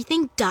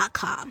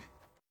Everything.com.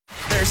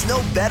 There's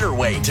no better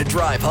way to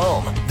drive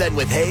home than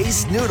with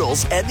Hayes,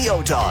 Noodles, and the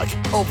O-Dog.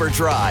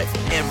 Overdrive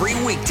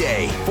every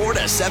weekday, 4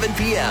 to 7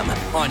 p.m.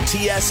 on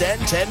TSN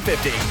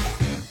 1050.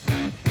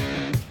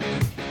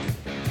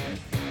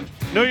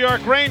 New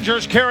York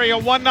Rangers carry a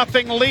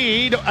 1-0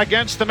 lead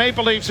against the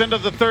Maple Leafs into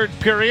the third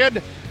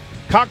period.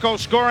 Kakko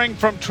scoring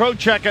from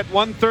Trocheck at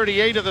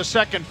 1:38 of the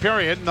second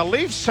period. And the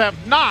Leafs have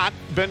not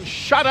been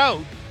shut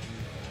out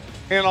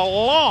in a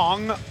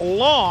long,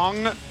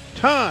 long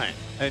time.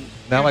 And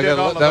now I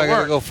got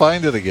to go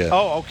find it again.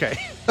 Oh, okay.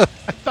 I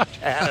thought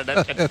you had it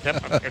at the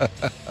tip of it.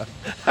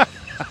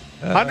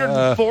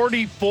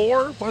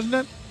 144, wasn't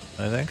it?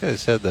 I think I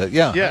said that.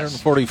 Yeah,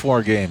 yes.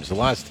 144 games. The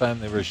last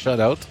time they were shut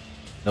out,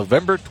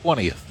 November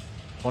 20th,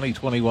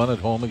 2021 at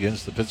home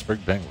against the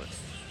Pittsburgh Penguins.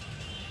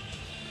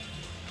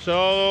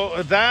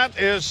 So that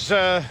is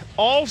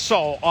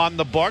also on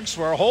the books.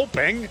 We're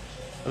hoping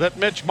that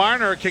Mitch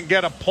Marner can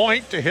get a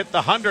point to hit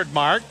the 100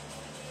 mark.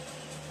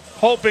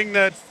 Hoping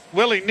that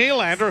Willie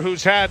Nylander,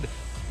 who's had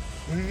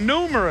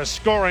numerous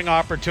scoring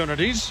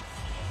opportunities,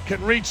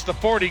 can reach the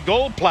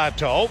 40-goal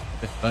plateau.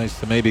 It's nice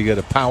to maybe get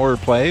a power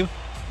play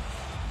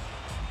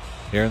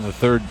here in the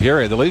third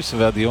period. The Leafs have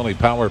had the only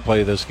power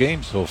play this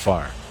game so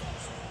far.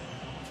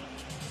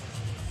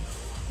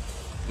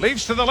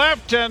 Leafs to the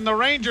left and the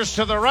Rangers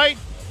to the right.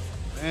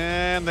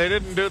 And they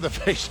didn't do the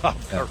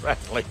face-off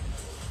correctly.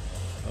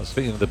 Well,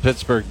 speaking of the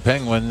Pittsburgh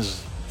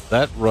Penguins,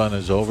 that run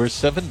is over.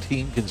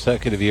 17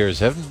 consecutive years.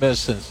 Haven't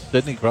missed since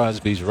Sidney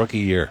Crosby's rookie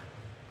year.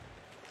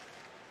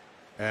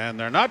 And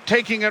they're not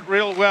taking it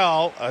real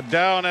well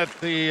down at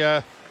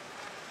the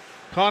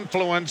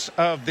confluence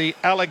of the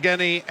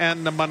Allegheny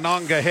and the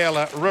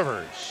Monongahela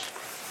rivers.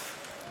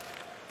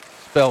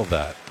 Spell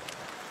that.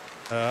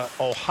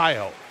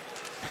 Ohio,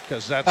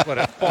 because that's what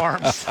it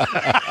forms.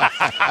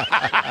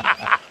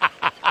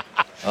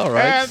 All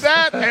right. And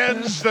that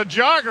ends the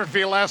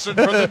geography lesson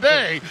for the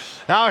day.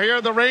 Now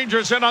here the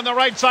Rangers in on the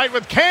right side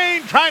with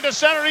Kane trying to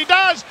center. He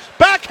does.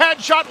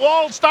 Backhand shot.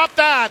 Wall stop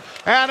that.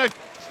 And it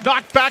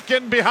knocked back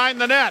in behind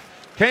the net.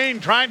 Kane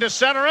trying to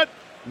center it.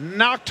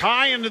 Knocked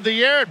high into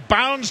the air. It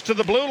bounds to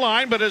the blue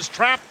line but is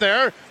trapped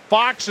there.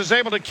 Fox is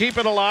able to keep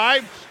it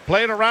alive.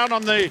 Played around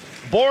on the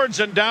boards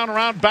and down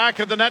around back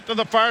of the net to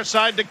the far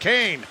side to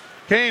Kane.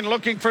 Kane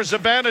looking for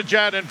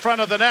Zibanejad in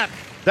front of the net.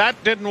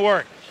 That didn't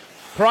work.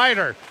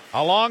 Kreider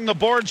along the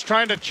boards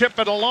trying to chip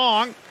it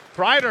along.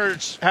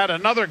 Kreider's had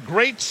another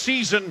great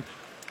season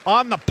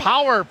on the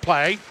power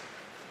play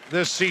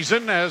this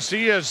season as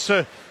he is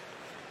a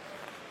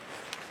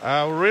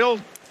real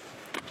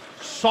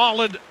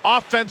solid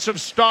offensive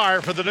star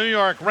for the New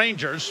York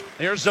Rangers.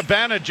 Here's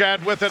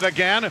Zibanejad with it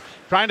again,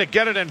 trying to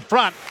get it in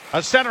front.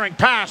 A centering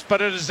pass,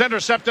 but it is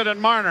intercepted,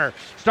 and Marner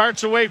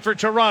starts away for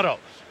Toronto.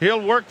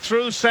 He'll work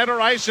through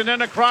center ice and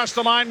in across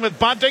the line with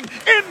Bunting.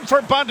 In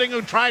for Bunting,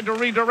 who tried to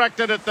redirect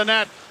it at the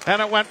net,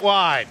 and it went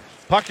wide.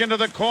 Puck into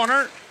the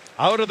corner.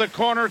 Out of the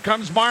corner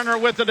comes Marner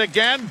with it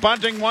again.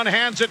 Bunting one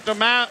hands it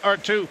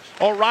to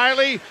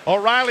O'Reilly.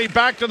 O'Reilly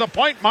back to the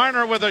point.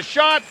 Marner with a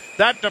shot.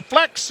 That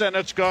deflects, and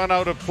it's gone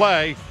out of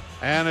play,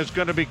 and it's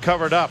going to be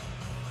covered up.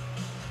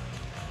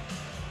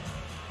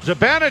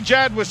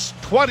 Zibanejad with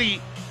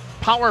 20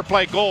 power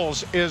play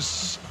goals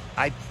is,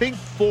 I think,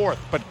 fourth.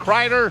 But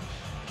Kreider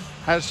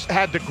has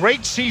had the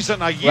great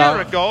season a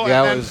year ago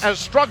and has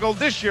struggled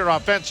this year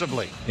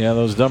offensively. Yeah,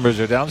 those numbers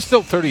are down.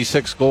 Still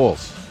 36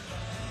 goals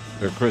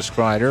for Chris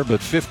Kreider, but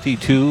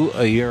 52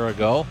 a year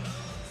ago.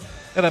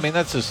 And, I mean,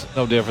 that's just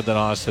no different than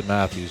Austin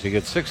Matthews. You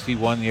get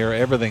 61 year,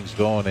 everything's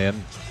going in.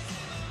 And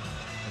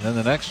then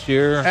the next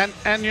year...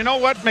 And you know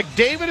what?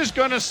 McDavid is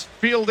going to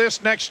feel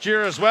this next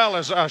year as well,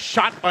 as a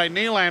shot by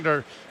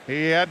Nylander.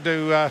 He had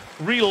to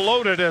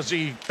reload it as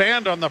he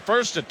banned on the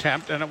first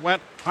attempt, and it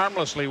went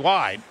harmlessly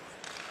wide.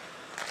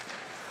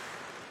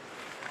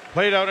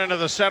 Played out into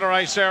the center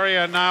ice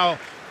area. Now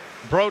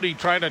Brody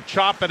trying to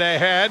chop it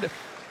ahead.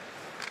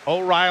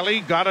 O'Reilly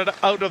got it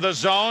out of the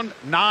zone.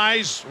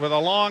 Nyes with a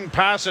long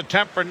pass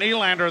attempt for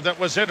Nylander that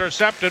was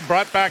intercepted.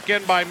 Brought back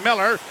in by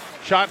Miller.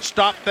 Shot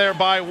stopped there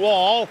by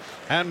Wall.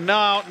 And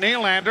now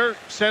Nylander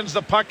sends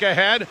the puck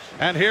ahead.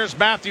 And here's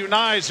Matthew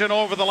Nyes in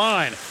over the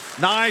line.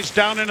 Nyes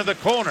down into the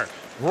corner.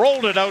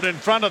 Rolled it out in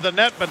front of the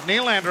net, but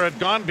Nylander had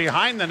gone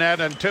behind the net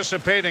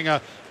anticipating a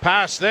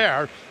pass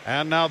there.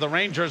 And now the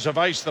Rangers have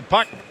iced the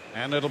puck,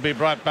 and it'll be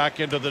brought back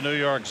into the New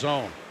York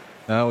zone.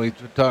 Now we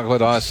talk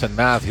about Austin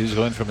Matthews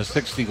going from a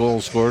 60-goal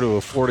scorer to a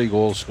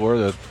 40-goal scorer,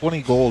 the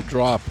 20-goal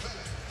drop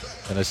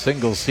in a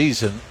single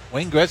season.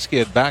 Wayne Gretzky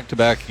had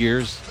back-to-back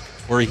years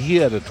where he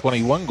had a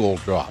 21-goal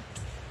drop.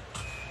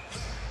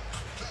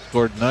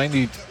 Scored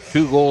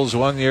 92 goals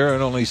one year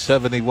and only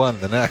 71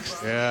 the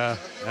next. Yeah,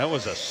 that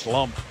was a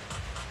slump.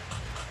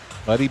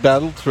 But he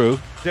battled through.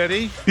 Did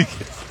he?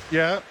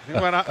 Yeah, he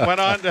went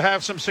on to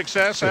have some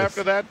success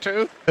after that,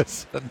 too.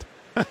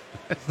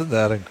 Isn't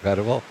that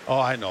incredible? Oh,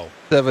 I know.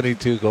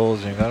 72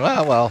 goals, and you're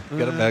going, well,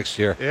 get him next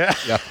year. Yeah.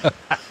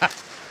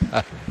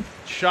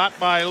 Shot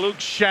by Luke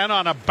Shen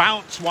on a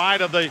bounce wide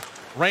of the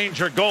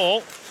Ranger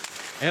goal.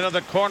 Into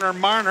the corner,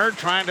 Marner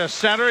trying to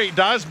center. He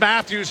does.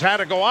 Matthews had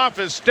to go off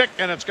his stick,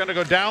 and it's going to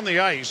go down the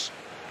ice.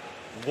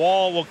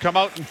 Wall will come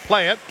out and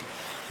play it.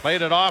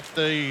 Played it off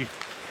the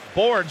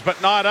boards,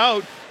 but not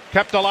out.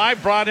 Kept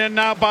alive, brought in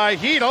now by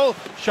Hedel.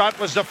 Shot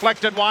was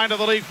deflected wide of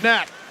the Leaf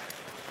net.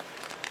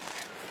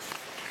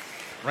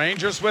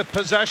 Rangers with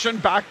possession.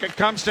 Back it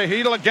comes to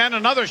Hedel again.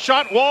 Another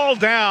shot. Wall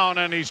down,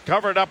 and he's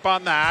covered up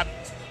on that.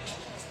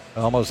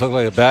 Almost looked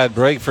like a bad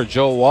break for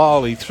Joe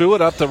Wall. He threw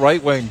it up the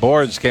right wing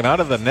boards, came out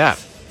of the net,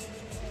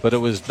 but it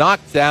was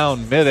knocked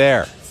down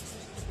midair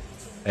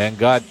and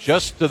got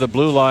just to the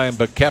blue line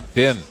but kept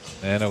in.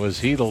 And it was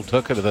Hedel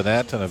took it to the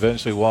net, and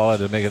eventually Wall had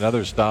to make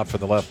another stop for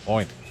the left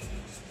point.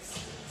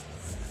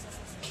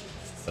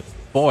 But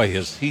boy,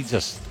 he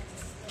just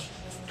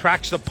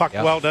tracks the puck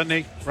well, doesn't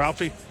he,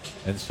 Ralphie?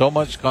 And so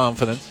much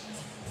confidence.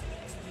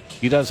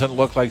 He doesn't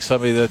look like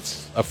somebody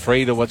that's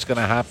afraid of what's going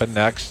to happen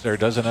next or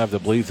doesn't have the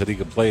belief that he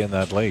can play in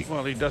that league.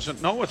 Well, he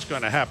doesn't know what's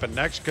going to happen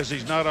next because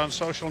he's not on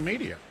social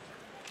media.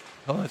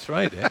 Oh, that's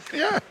right. Eh?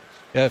 Yeah.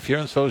 Yeah, if you're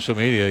on social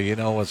media, you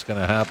know what's going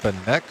to happen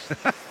next,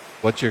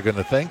 what you're going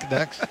to think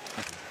next.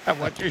 And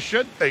what you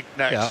should think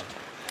next. Yeah.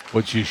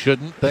 What you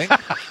shouldn't think.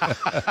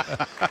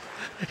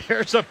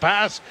 Here's a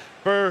pass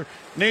for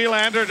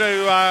Nylander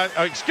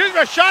to,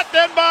 a shot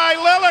then by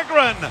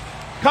Liljegren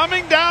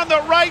coming down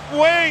the right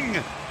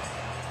wing.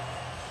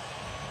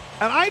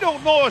 And I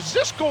don't know, does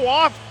this go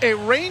off a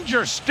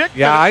Ranger stick?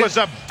 Yeah, it was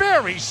a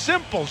very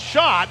simple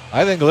shot.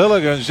 I think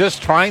Liljegren's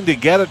just trying to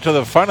get it to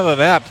the front of the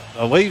net.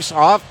 The Leafs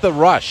off the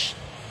rush.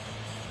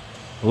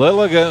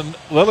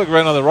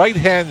 Liljegren on the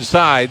right-hand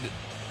side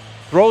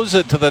throws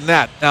it to the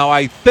net. Now,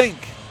 I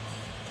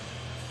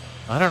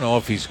don't know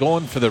if he's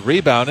going for the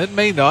rebound. It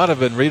may not have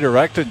been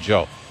redirected,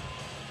 Joe.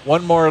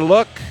 One more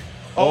look.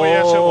 Oh,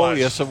 yes, it was.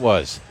 Yes, it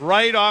was.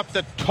 Right off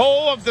the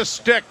toe of the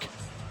stick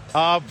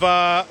of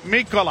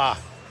Mikkola.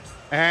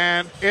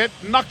 And it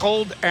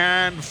knuckled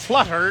and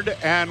fluttered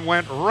and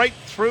went right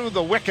through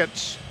the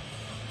wickets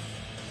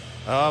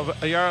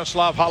of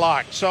Yaroslav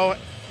Halak. So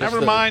never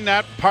mind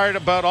that part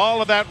about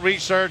all of that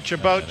research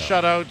about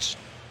shutouts.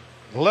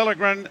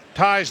 Liljegren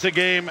ties the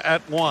game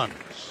at 1.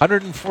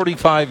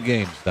 145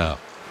 games now.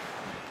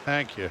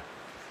 Thank you.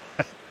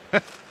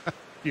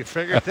 You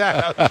figured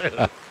that out, too.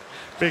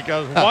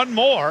 Because one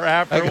more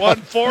after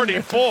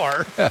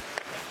 144.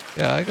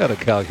 Yeah, I got a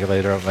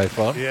calculator on my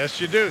phone. Yes,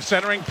 you do.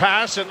 Centering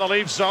pass in the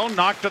Leaf zone,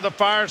 knocked to the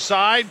far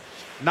side.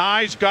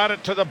 Nyes got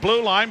it to the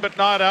blue line, but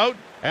not out.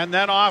 And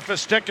then off a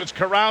stick, it's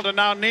corralled, and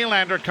now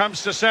Nylander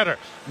comes to center.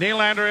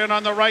 Nylander in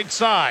on the right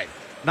side.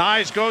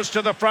 Nyes goes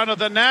to the front of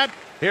the net.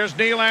 Here's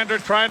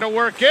Nylander trying to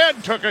work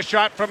in. Took a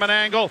shot from an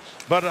angle,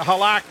 but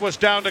Halak was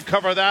down to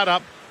cover that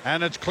up.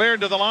 And it's cleared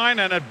to the line,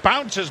 and it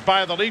bounces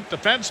by the Leaf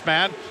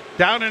defenseman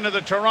down into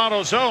the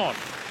Toronto zone.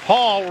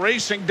 Hall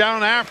racing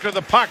down after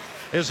the puck.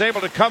 Is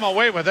able to come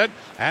away with it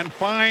and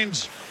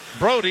finds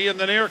Brody in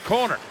the near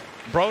corner.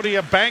 Brody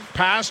a bank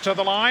pass to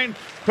the line.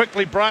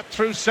 Quickly brought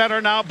through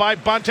center now by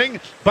Bunting.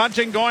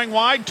 Bunting going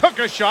wide. Took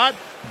a shot.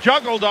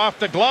 Juggled off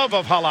the glove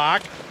of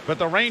Halak. But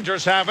the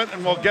Rangers have it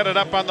and will get it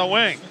up on the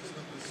wing.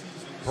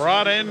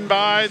 Brought in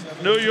by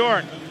New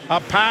York. A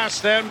pass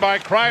then by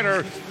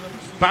Kreider.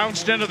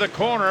 Bounced into the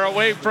corner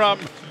away from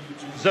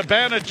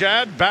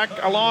Zibanejad. Back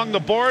along the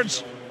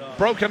boards.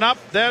 Broken up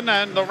then,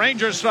 and the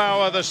Rangers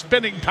now the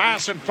spinning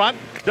pass in front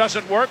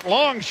doesn't work.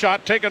 Long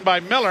shot taken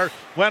by Miller,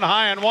 went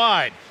high and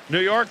wide.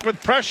 New York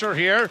with pressure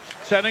here,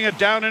 sending it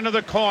down into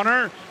the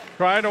corner.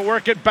 Trying to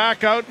work it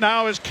back out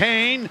now is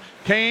Kane.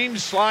 Kane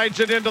slides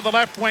it into the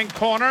left wing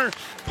corner.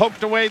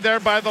 Poked away there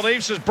by the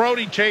Leafs as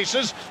Brody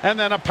chases, and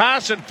then a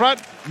pass in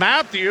front.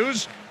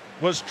 Matthews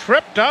was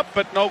tripped up,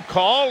 but no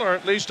call, or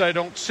at least I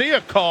don't see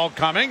a call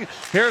coming.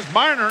 Here's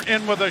Marner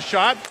in with a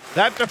shot.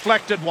 That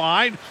deflected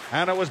wide,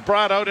 and it was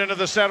brought out into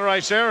the center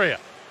ice area.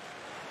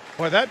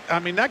 Boy, that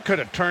could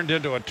have turned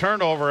into a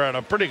turnover and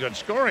a pretty good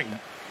scoring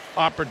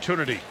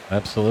opportunity.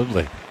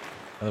 Absolutely.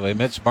 By the way,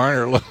 Mitch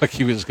Marner looked like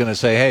he was going to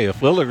say, hey,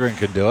 if Liljegren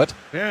can do it.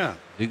 Yeah.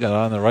 He got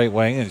on the right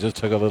wing and just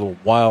took a little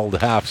wild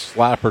half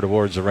slapper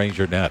towards the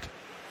Ranger net.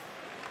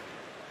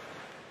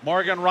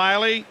 Morgan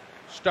Rielly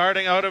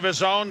starting out of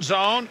his own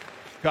zone.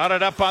 Got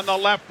it up on the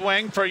left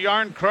wing for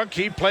Yarncrook.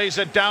 He plays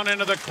it down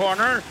into the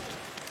corner.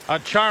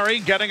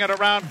 Achari getting it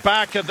around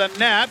back of the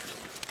net.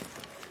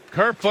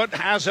 Kerfoot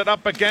has it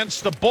up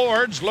against the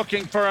boards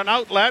looking for an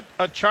outlet.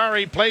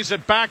 Achari plays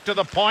it back to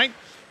the point.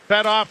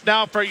 Fed off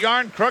now for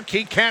Yarncrook.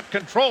 He can't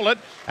control it,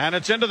 and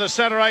it's into the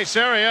center ice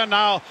area.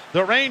 Now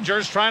the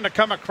Rangers trying to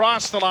come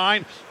across the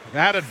line.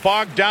 Had it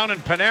bogged down,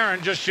 and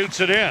Panarin just shoots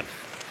it in.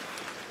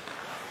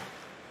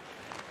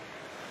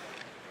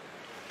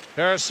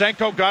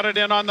 Tarasenko got it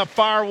in on the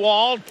far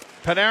wall.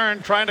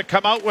 Panarin trying to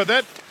come out with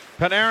it.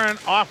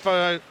 Panarin off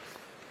a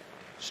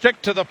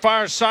stick to the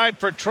far side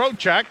for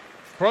Trocheck.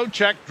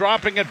 Trocheck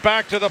dropping it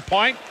back to the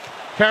point.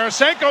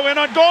 Tarasenko in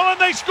on goal,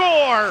 and they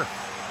score.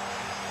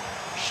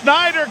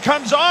 Schneider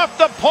comes off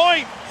the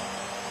point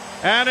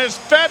and is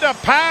fed a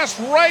pass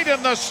right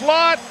in the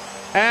slot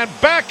and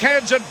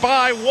backhands it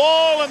by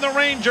Wall, and the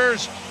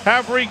Rangers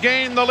have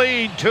regained the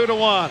lead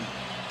 2-1.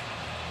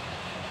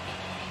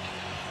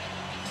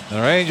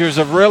 The Rangers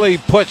have really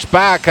pushed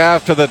back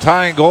after the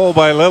tying goal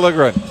by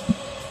Liljegren.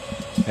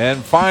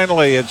 And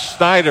finally, it's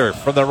Snyder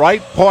from the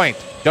right point.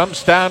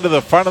 Jumps down to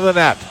the front of the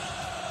net.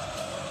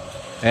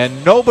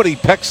 And nobody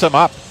picks him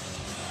up.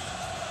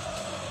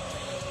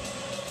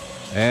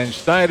 And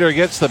Snyder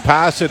gets the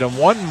pass in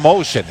one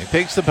motion. He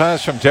takes the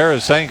pass from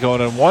Tarasenko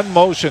and in one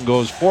motion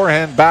goes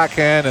forehand,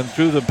 backhand, and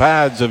through the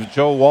pads of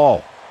Joe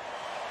Woll.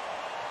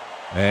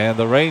 And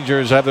the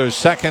Rangers have their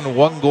second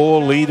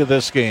one-goal lead of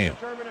this game.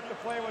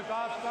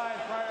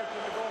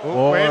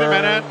 Wait a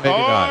minute.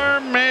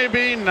 Maybe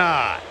maybe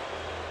not.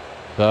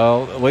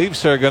 So the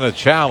Leafs are going to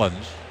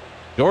challenge.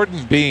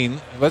 Jordan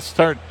Bean, let's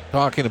start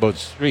talking about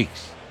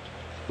streaks.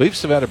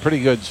 Leafs have had a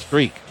pretty good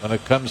streak when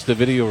it comes to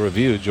video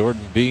review.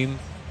 Jordan Bean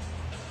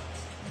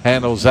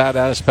handles that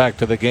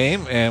aspect of the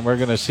game, and we're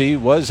going to see,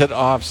 was it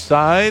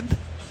offside?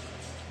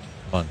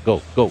 Come on,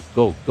 go.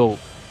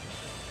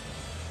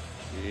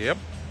 Yep.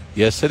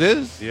 Yes, it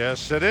is.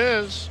 Yes, it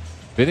is.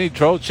 Vinny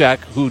Trocheck,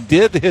 who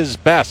did his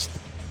best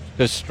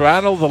to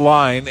straddle the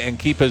line and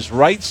keep his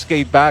right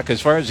skate back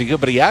as far as he could,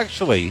 but he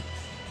actually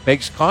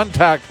makes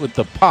contact with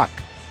the puck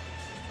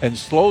and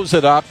slows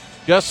it up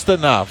just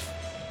enough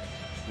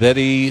that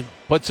he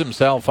puts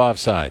himself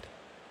offside.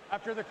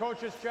 After the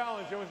coach's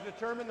challenge, it was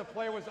determined the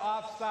play was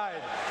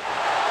offside.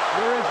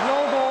 There is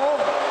no goal.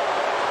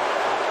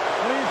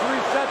 Please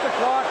reset the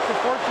clock to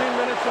 14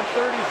 minutes and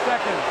 30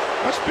 seconds.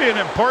 Must be an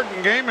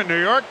important game in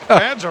New York.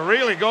 Fans are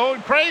really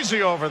going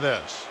crazy over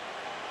this.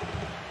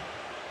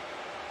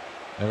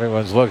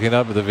 Everyone's looking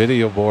up at the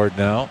video board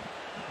now.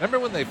 Remember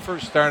when they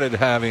first started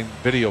having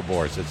video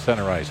boards at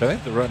center ice? I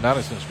think the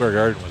Madison Square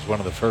Garden was one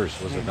of the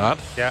first, was it not?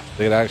 Yeah.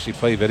 They could actually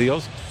play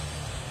videos.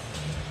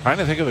 Trying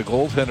to think of the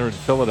goaltender in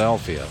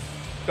Philadelphia.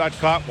 Got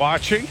caught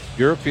watching.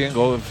 European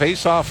goal. The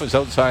face-off was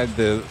outside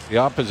the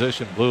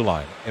opposition blue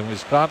line and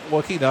was caught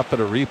looking up at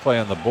a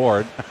replay on the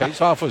board.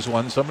 Face-off was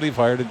won. Somebody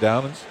fired it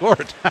down and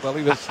scored. Well,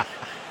 he was...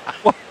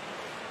 Well,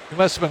 he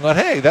must have been going,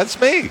 hey, that's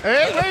me.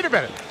 Hey, wait a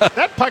minute.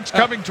 That puck's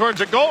coming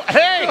towards a goal.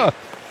 Hey,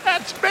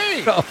 that's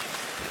me. No.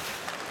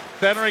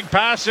 Centering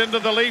pass into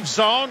the Leaf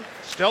zone.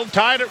 Still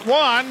tied at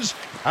ones.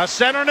 A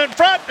center in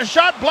front. A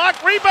shot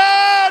blocked.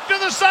 Rebound to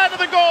the side of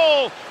the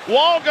goal.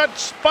 Wall got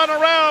spun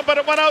around, but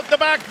it went out the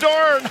back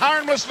door and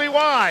harmlessly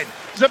wide.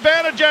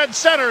 Zibanejad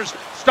centers.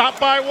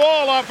 Stopped by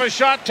Wall off a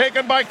shot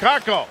taken by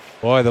Kakko.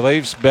 Boy, the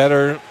Leafs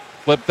better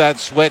flip that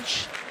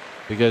switch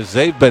because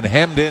they've been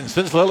hemmed in.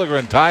 Since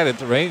Liljegren tied it,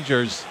 the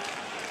Rangers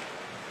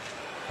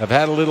have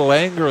had a little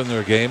anger in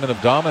their game and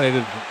have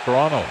dominated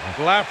Toronto.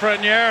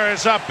 Lafreniere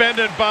is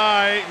upended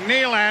by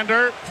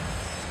Nylander.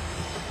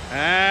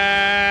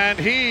 And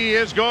he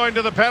is going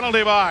to the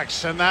penalty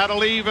box. And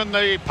that'll even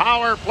the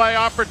power play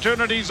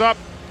opportunities up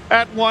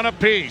at one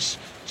apiece.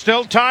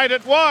 Still tied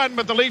at one,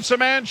 but the Leafs a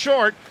man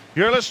short.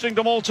 You're listening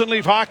to Molson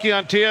Leaf Hockey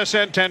on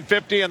TSN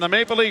 1050 and the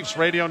Maple Leafs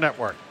Radio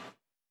Network.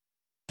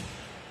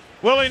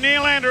 Willie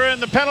Nylander in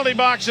the penalty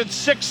box at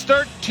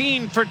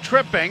 6:13 for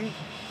tripping.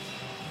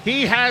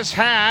 He has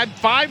had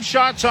 5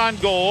 shots on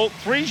goal,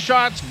 3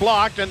 shots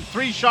blocked, and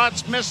 3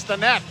 shots missed the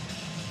net.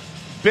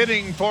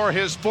 Bidding for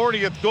his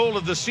 40th goal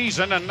of the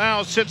season, and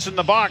now sits in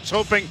the box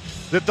hoping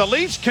that the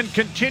Leafs can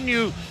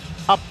continue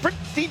a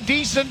pretty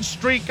decent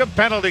streak of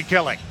penalty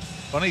killing.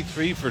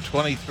 23 for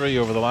 23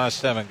 over the last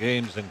 7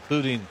 games,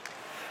 including...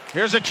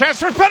 Here's a chance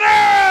for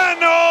Panarin!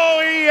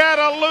 Oh, he had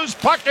a loose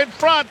puck in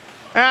front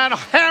and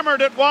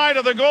hammered it wide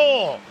of the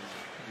goal.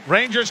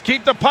 Rangers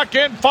keep the puck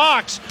in.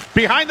 Fox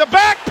behind the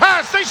back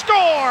pass. They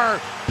score.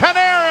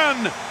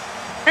 Panarin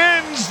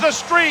ends the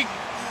streak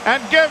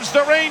and gives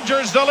the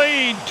Rangers the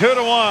lead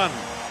 2-1.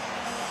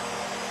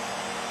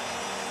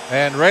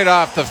 And right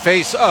off the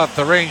face-off,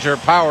 the Ranger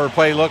power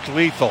play looked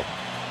lethal.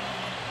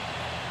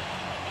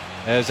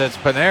 As it's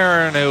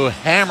Panarin who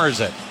hammers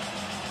it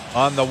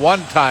on the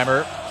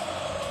one-timer.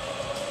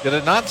 Did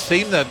it not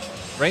seem that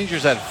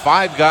Rangers had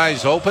 5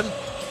 guys open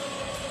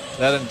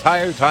that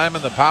entire time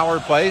in the power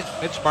play?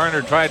 Mitch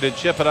Marner tried to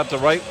chip it up the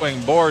right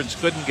wing boards,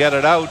 couldn't get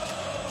it out,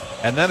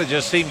 and then it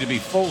just seemed to be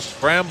full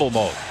scramble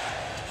mode.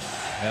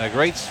 And a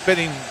great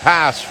spinning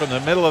pass from the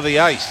middle of the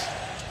ice.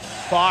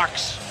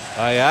 Fox.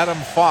 By Adam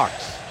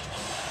Fox.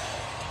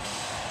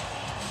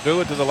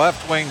 Threw it to the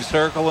left wing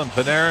circle, and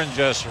Panarin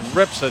just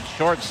rips it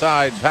short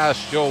side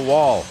past Joe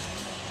Woll.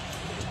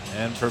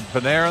 And for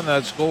Panarin,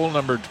 that's goal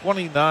number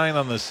 29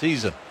 on the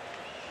season.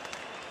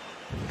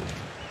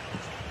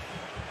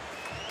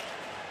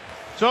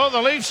 So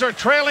the Leafs are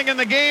trailing in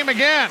the game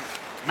again.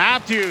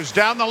 Matthews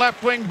down the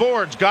left wing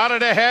boards. Got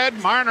it ahead.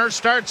 Marner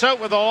starts out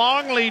with a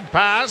long lead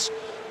pass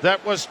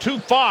that was too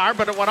far,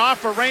 but it went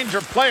off a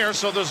Ranger player,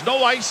 so there's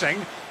no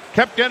icing.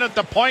 Kept in at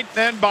the point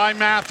then by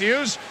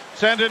Matthews.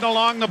 Sent it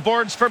along the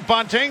boards for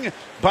Bunting.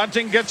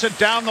 Bunting gets it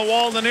down the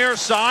wall the near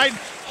side.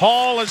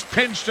 Hall is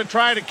pinched to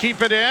try to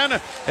keep it in.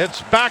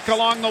 It's back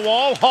along the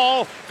wall.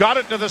 Hall got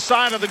it to the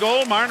side of the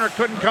goal. Marner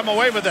couldn't come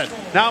away with it.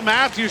 Now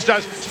Matthews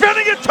does.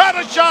 Spinning it,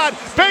 trying a shot.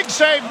 Big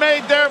save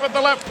made there with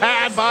the left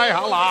pad by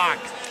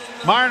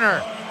Halak.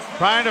 Marner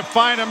trying to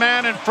find a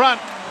man in front.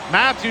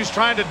 Matthews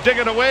trying to dig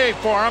it away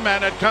for him,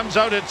 and it comes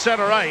out at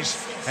center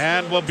ice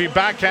and will be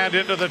backhand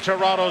into the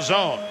Toronto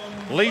zone.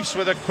 Leafs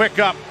with a quick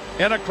up.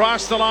 In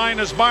across the line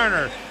is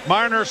Marner.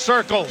 Marner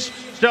circles.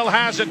 Still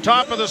has it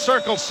top of the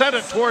circle. Set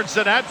it towards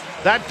the net.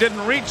 That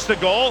didn't reach the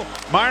goal.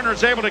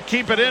 Marner's able to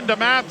keep it into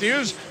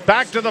Matthews.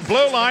 Back to the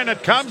blue line.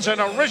 It comes in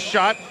a wrist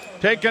shot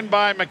taken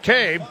by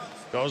McCabe.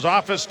 Goes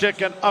off a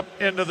stick and up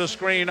into the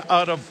screen,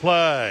 out of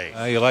play.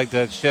 You like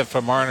that shift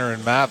from Marner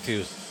and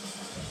Matthews.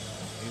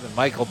 Even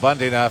Michael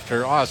Bunting,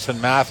 after Austin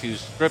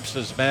Matthews strips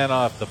his man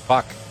off the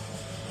puck.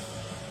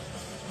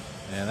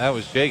 And that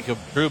was Jacob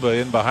Trouba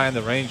in behind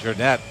the Ranger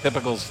net.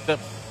 Typical stick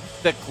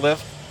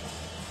lift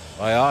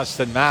by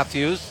Austin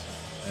Matthews.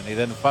 And he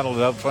then funneled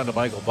it out front of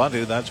Michael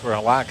Bunting. That's where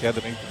Halak had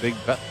to make the big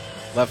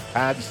left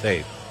pad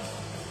save.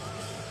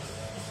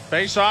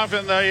 Face off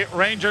in the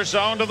Ranger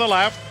zone to the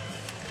left.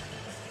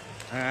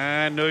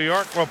 And New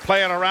York will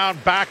play it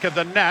around back of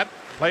the net.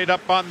 Played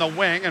up on the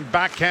wing and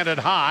backhanded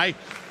high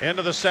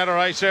into the center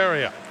ice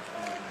area.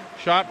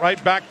 Shot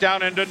right back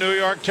down into New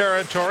York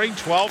territory.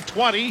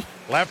 12:20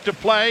 left to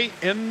play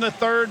in the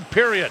third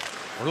period.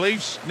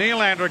 Leafs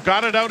Nylander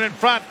got it out in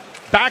front.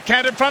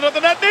 Backhand in front of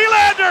the net.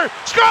 Nylander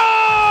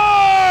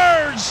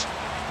scores!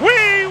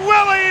 Wee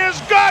Willie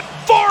has got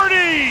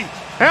 40!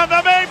 And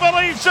the Maple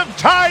Leafs have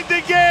tied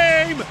the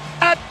game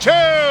at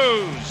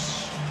 2s.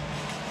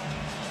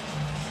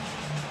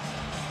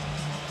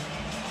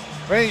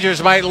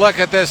 Rangers might look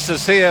at this to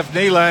see if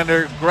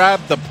Nylander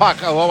grabbed the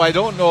puck, although I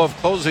don't know if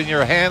closing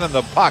your hand on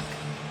the puck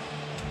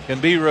can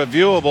be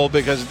reviewable,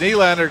 because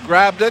Nylander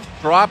grabbed it,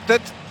 dropped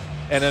it,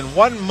 and in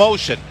one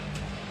motion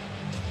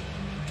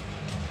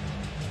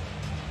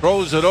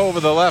throws it over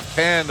the left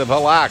hand of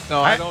Halak.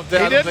 No, I don't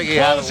think he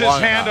had it close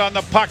long his hand enough on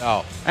the puck.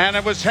 No. And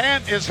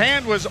his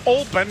hand was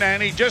open,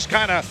 and he just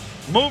kind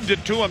of moved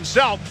it to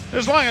himself.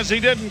 As long as he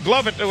didn't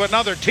glove it to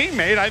another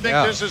teammate, I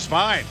think this is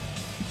fine.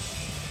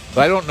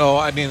 But I don't know.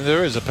 I mean,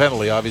 there is a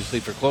penalty, obviously,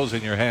 for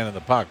closing your hand on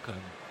the puck. I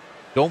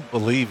don't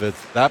believe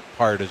that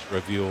part is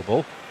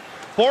reviewable.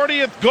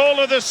 40th goal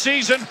of the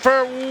season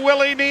for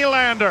Willie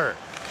Nylander.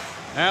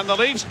 And the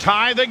Leafs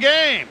tie the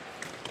game.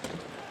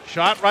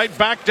 Shot right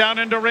back down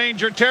into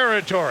Ranger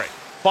territory.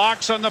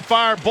 Fox on the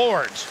far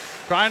boards,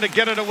 trying to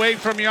get it away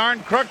from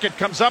Yarncrook. It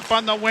comes up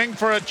on the wing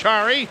for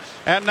Achari.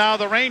 And now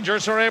the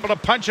Rangers are able to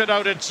punch it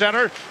out at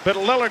center. But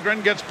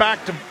Liljegren gets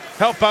back to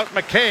help out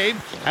McCabe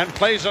and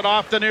plays it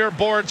off the near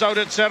boards out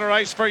at center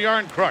ice for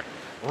Yarncrook.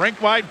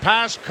 Rink-wide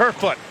pass,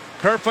 Kerfoot.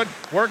 Kerfoot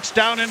works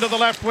down into the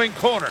left wing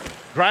corner.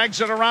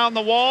 Drags it around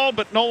the wall,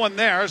 but no one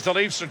there as the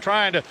Leafs are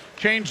trying to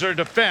change their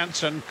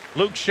defense, and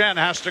Luke Schenn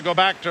has to go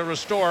back to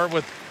restore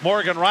with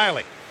Morgan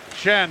Riley.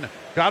 Schenn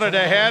got it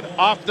ahead,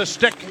 off the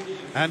stick,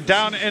 and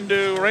down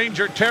into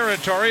Ranger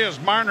territory as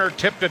Marner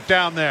tipped it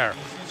down there.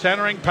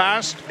 Centering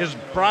pass is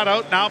brought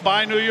out now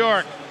by New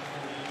York.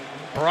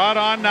 Brought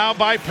on now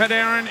by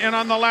Panarin in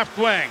on the left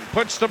wing.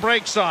 Puts the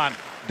brakes on.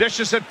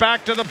 Dishes it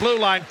back to the blue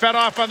line. Fed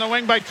off on the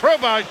wing by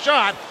Trouba.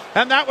 Shot.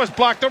 And that was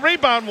blocked. The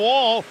rebound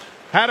wall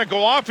had to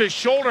go off his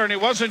shoulder, and he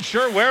wasn't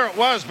sure where it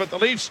was. But the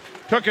Leafs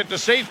took it to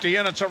safety,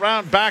 and it's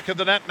around back of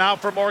the net now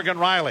for Morgan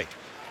Riley.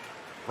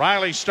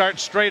 Riley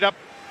starts straight up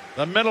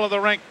the middle of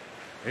the rink.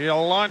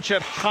 He'll launch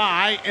it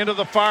high into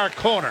the far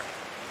corner.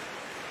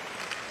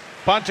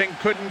 Bunting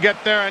couldn't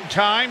get there in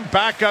time.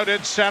 Back out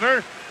at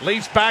center.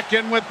 Leafs back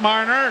in with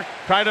Marner.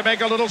 Tried to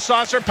make a little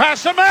saucer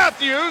pass to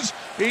Matthews.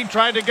 He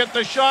tried to get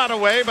the shot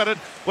away, but it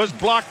was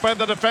blocked by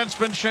the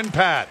defenseman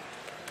Shinpad.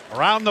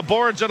 Around the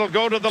boards, it'll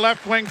go to the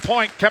left wing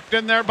point. Kept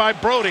in there by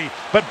Brody.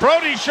 But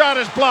Brody's shot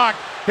is blocked.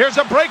 Here's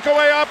a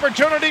breakaway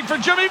opportunity for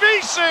Jimmy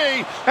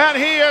Vesey. And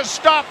he is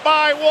stopped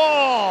by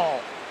Wall.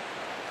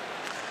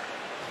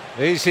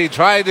 Vesey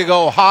tried to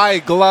go high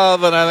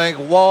glove, and I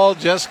think Wall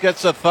just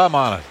gets a thumb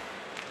on it.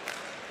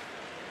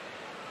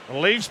 The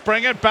Leafs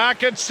bring it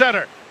back at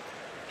center.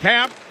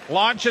 Camp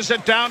launches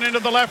it down into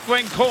the left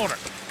wing corner.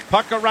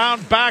 Puck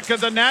around back of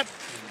the net.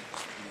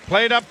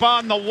 Played up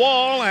on the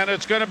wall, and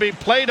it's going to be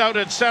played out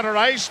at center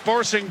ice,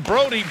 forcing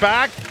Brody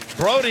back.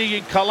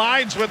 Brody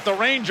collides with the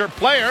Ranger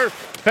player.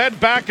 Fed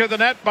back of the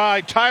net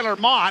by Tyler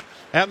Mott,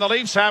 and the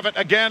Leafs have it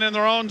again in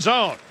their own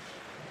zone.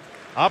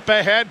 Up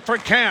ahead for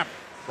Camp.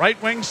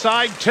 Right wing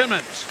side,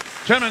 Timmins.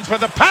 Timmins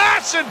with a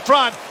pass in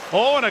front.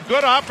 Oh, and a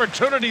good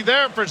opportunity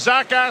there for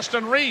Zach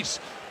Aston Reese.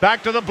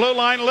 Back to the blue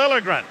line,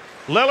 Liljegren.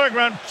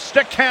 Liljegren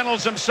stick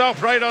handles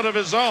himself right out of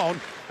his zone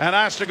and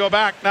has to go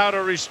back now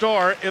to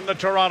restore in the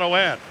Toronto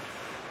end.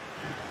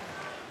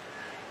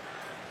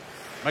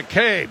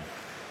 McCabe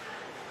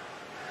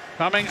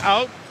coming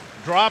out,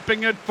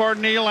 dropping it for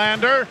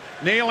Nylander.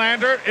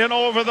 Nylander in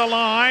over the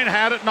line,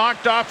 had it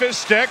knocked off his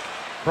stick.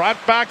 Brought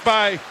back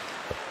by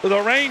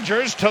the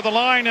Rangers to the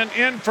line and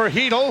in for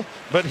Hedl,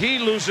 but he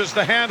loses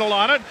the handle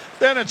on it.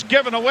 Then it's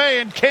given away,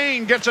 and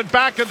Kane gets it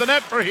back at the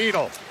net for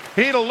Hedl.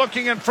 Hedl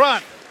looking in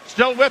front,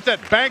 still with it,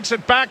 banks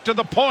it back to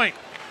the point.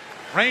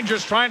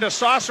 Rangers trying to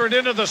saucer it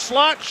into the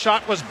slot.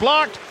 Shot was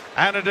blocked,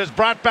 and it is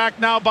brought back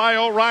now by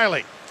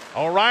O'Reilly.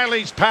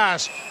 O'Reilly's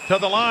pass to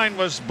the line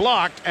was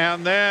blocked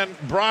and then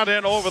brought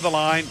in over the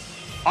line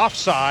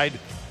offside,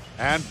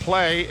 and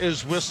play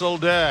is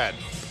whistled dead.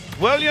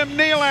 William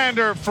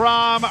Nylander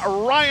from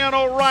Ryan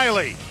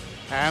O'Reilly,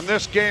 and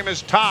this game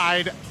is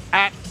tied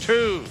at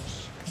 2s.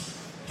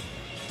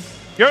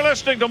 You're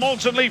listening to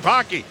Molson Leaf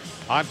Hockey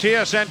on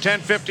TSN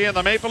 1050 and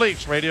the Maple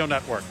Leafs Radio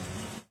Network.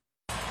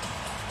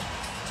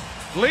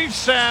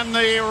 Leafs and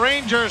the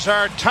Rangers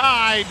are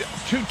tied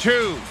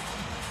 2-2.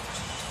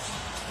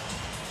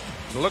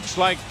 Looks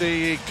like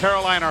the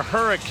Carolina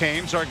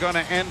Hurricanes are going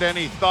to end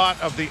any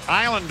thought of the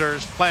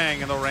Islanders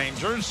playing in the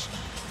Rangers,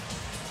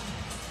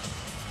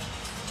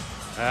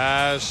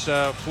 as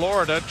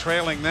Florida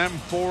trailing them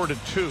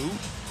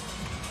 4-2.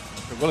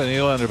 William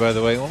Nylander, by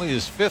the way, only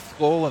his 5th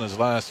goal in his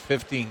last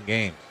 15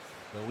 games.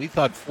 So we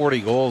thought 40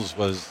 goals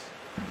was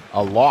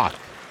a lot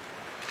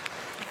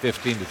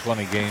 15 to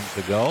 20 games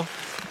ago.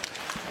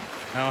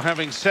 Now,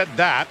 having said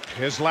that,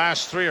 his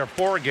last 3 or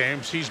 4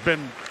 games, he's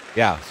been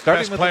starting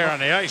best with player on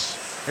the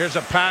ice. Here's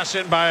a pass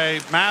in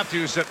by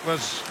Matthews that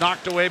was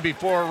knocked away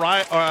before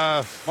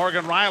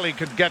Morgan Rielly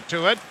could get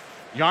to it.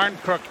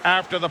 Yarncrook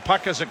after the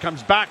puck as it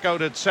comes back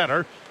out at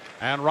center.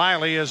 And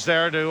Rielly is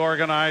there to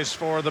organize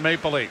for the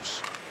Maple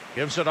Leafs.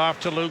 Gives it off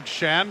to Luke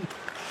Schenn.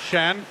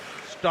 Schenn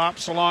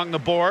stops along the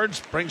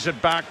boards, brings it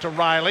back to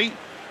Rielly.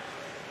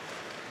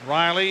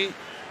 Rielly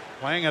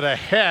playing it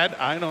ahead.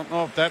 I don't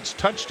know if that's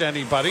touched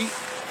anybody.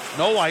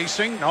 No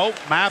icing. No.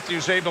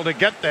 Matthews able to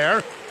get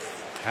there.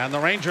 And the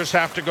Rangers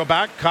have to go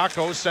back.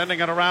 Kakko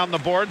sending it around the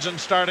boards and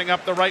starting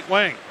up the right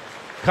wing.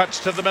 Cuts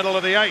to the middle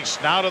of the ice.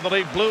 Now to the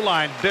lead blue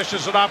line.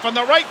 Dishes it off on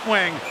the right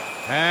wing.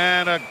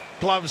 And a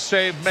glove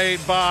save made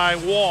by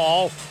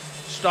Wall.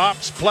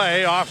 Stops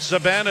play off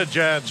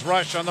Zibanejad's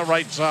rush on the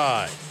right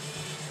side.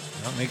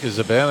 Mika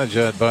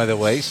Zibanejad, by the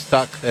way,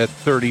 stuck at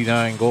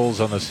 39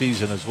 goals on the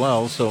season as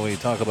well. So we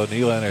talk about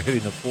Nylander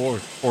hitting the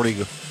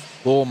 40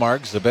 goal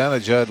mark.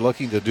 Zibanejad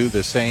looking to do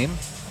the same.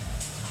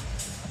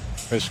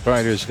 Chris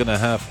Kreider is going to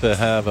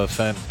have a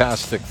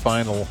fantastic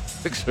final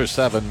 6 or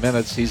 7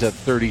 minutes. He's at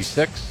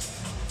 36.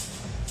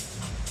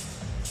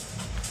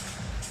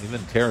 Even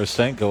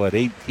Tarasenko at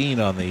 18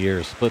 on the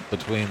year, split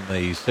between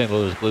the St.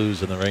 Louis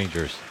Blues and the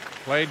Rangers.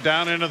 Played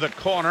down into the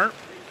corner.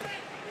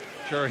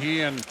 Sure,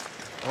 he and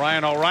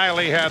Ryan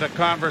O'Reilly had a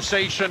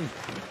conversation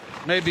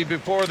maybe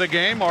before the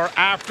game or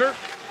after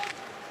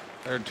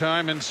their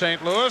time in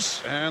St.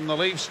 Louis. And the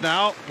Leafs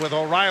now with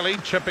O'Reilly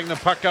chipping the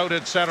puck out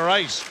at center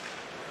ice.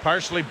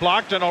 Partially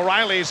blocked, and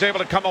O'Reilly is able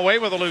to come away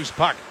with a loose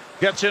puck.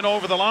 Gets in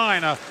over the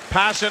line. A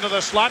pass into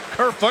the slot.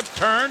 Kerfoot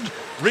turned.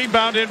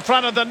 Rebound in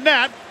front of the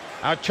net.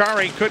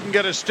 Achari couldn't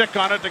get a stick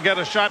on it to get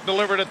a shot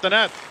delivered at the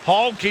net.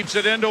 Hall keeps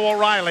it into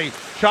O'Reilly.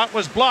 Shot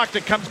was blocked.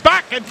 It comes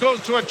back and goes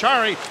to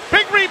Achari.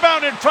 Big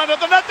rebound in front of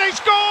the net. They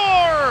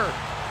score!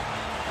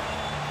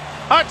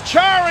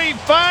 Achari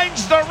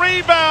finds the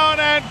rebound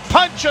and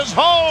punches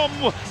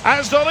home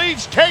as the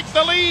Leafs take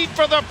the lead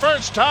for the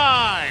first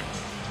time.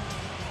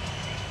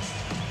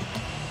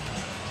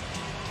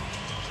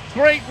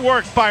 Great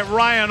work by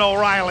Ryan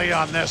O'Reilly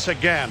on this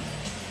again.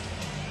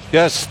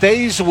 Just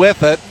stays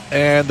with it,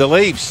 and the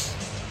Leafs,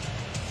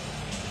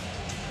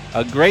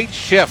 a great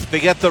shift to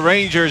get the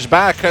Rangers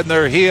back on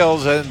their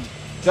heels, and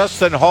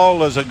Justin Hall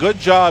does a good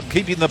job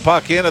keeping the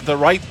puck in at the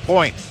right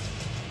point.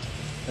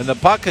 And the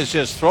puck is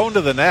just thrown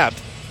to the net,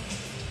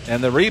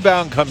 and the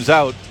rebound comes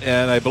out,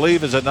 and I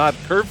believe, is it not,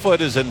 Kerfoot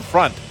is in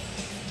front,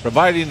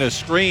 providing a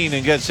screen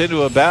and gets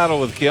into a battle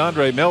with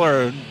Keandre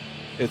Miller.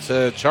 It's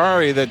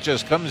Achari that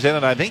just comes in,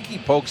 and I think he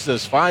pokes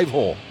this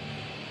 5-hole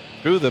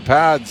through the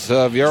pads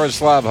of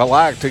Yaroslav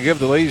Halak to give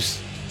the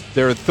Leafs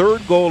their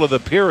 3rd goal of the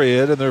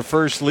period and their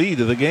first lead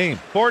of the game.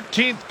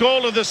 14th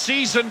goal of the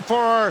season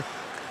for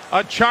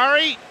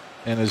Achari.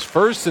 And his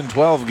first in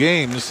 12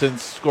 games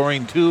since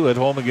scoring 2 at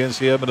home against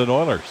the Edmonton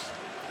Oilers.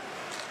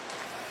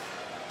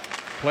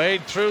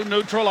 Played through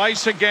neutral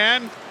ice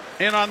again.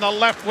 In on the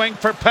left wing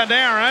for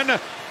Panarin.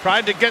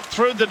 Tried to get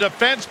through the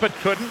defense but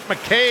couldn't.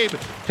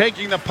 McCabe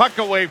taking the puck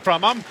away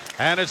from him.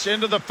 And it's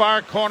into the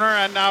far corner,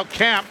 and now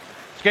Camp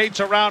skates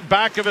around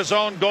back of his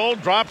own goal.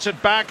 Drops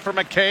it back for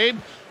McCabe.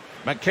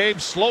 McCabe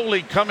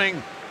slowly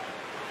coming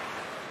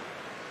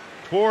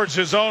towards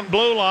his own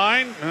blue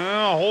line.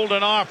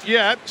 Holding off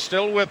yet.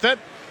 Still with it.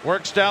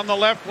 Works down the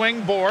left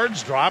wing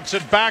boards. Drops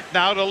it back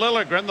now to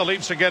Liljegren. The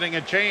Leafs are getting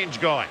a change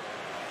going.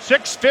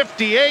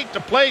 6:58 to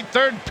play,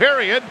 3rd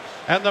period.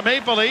 And the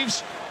Maple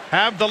Leafs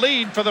have the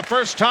lead for the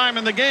first time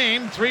in the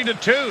game,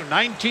 3-2.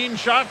 19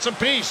 shots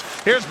apiece.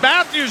 Here's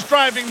Matthews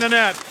driving the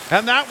net.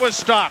 And that was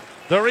stopped.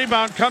 The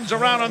rebound comes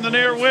around on the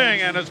near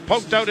wing and is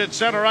poked out at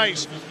center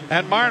ice.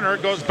 And Marner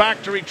goes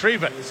back to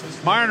retrieve it.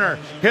 Marner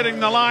hitting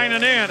the line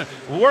and in.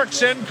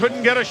 Works in,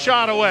 couldn't get a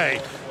shot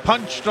away.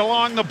 Punched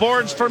along the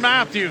boards for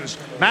Matthews.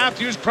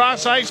 Matthews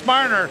cross ice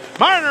Marner.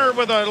 Marner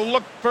with a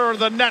look for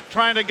the net,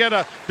 trying to get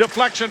a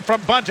deflection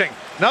from Bunting.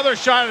 Another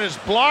shot is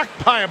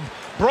blocked by a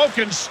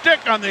broken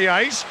stick on the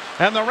ice,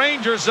 and the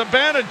Rangers,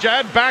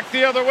 Zibanejad, back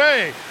the other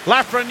way.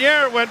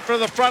 Lafreniere went for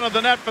the front of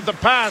the net, but the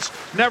pass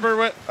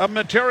never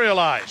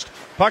materialized.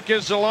 Puck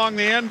is along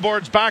the end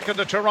boards back of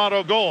the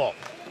Toronto goal.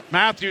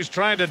 Matthews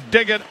trying to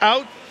dig it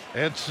out.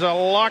 It's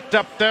locked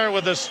up there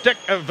with the stick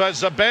of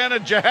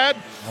Zibanejad,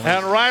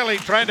 and Riley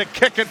trying to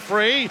kick it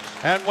free.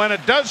 And when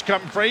it does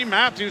come free,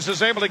 Matthews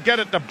is able to get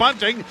it to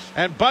Bunting,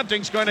 and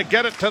Bunting's going to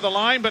get it to the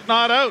line, but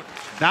not out.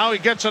 Now he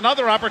gets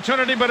another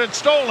opportunity, but it's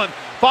stolen.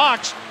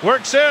 Fox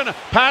works in,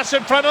 pass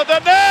in front of the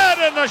net,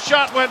 and the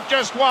shot went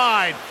just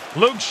wide.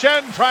 Luke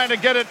Shen trying to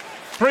get it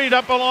freed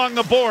up along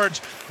the boards.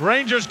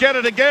 Rangers get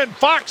it again.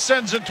 Fox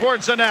sends it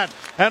towards the net,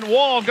 and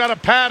Wall got a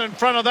pad in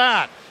front of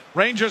that.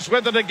 Rangers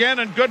with it again,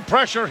 and good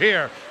pressure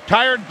here.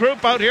 Tired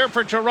group out here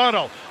for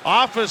Toronto.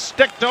 Off a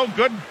stick, though.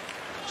 Good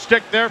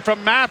stick there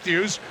from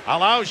Matthews.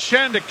 Allows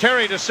Shen to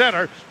carry to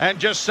center and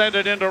just send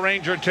it into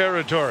Ranger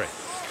territory.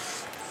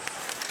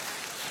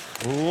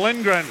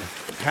 Lindgren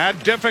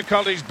had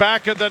difficulties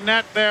back of the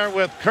net there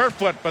with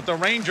Kerfoot, but the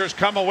Rangers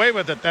come away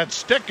with it. That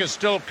stick is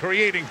still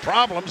creating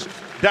problems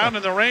down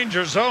in the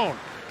Ranger zone.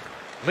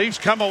 Leafs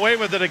come away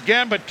with it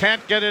again, but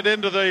can't get it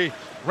into the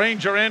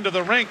Ranger end of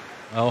the rink.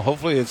 Well,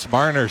 hopefully it's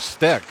Marner's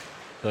stick,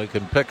 so he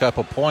can pick up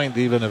a point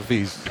even if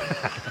he's...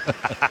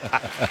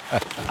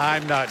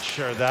 I'm not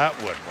sure that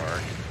would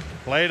work.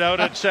 Played out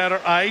at center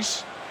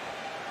ice.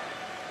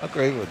 How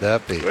great would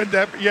that be?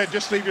 Yeah,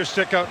 just leave your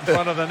stick out in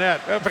front of the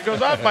net. If it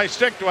goes off my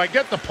stick, do I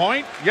get the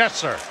point? Yes,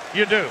 sir,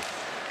 you do.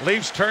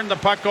 Leafs turn the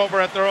puck over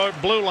at their own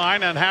blue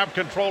line and have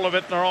control of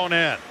it in their own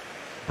end.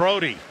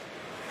 Brody.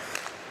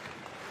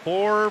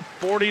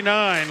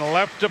 4:49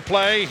 left to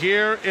play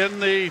here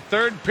in the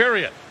third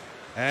period.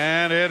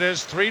 And it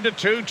is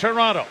 3-2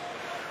 Toronto.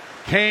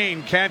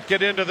 Kane can't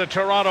get into the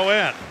Toronto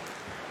end.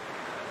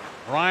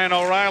 Ryan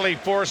O'Reilly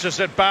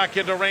forces it back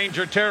into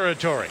Ranger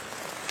territory.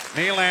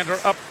 Nylander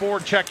up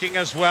checking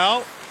as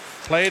well.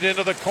 Played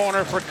into the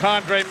corner for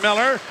Condré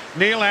Miller.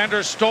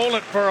 Nylander stole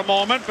it for a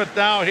moment, but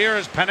now here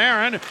is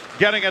Panarin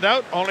getting it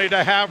out, only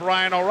to have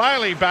Ryan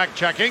O'Reilly back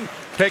checking,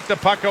 take the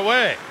puck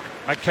away.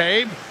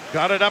 McCabe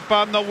got it up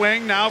on the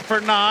wing now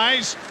for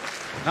Nyes.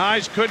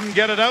 Nyes couldn't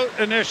get it out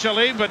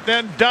initially, but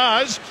then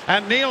does,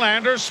 and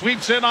Nylander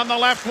sweeps in on the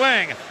left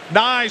wing.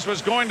 Nyes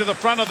was going to the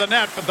front of the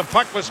net, but the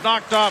puck was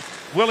knocked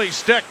off Willie's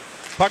stick.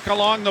 Puck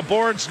along the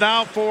boards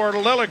now for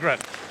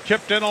Liljegren.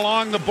 Chipped in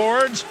along the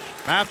boards.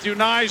 Matthew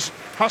Nyes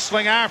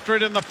hustling after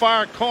it in the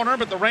far corner,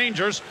 but the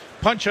Rangers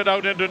punch it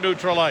out into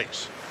neutral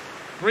ice.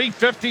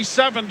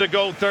 3:57 to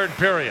go, third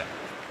period.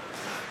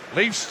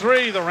 Leafs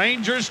 3, the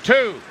Rangers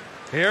 2.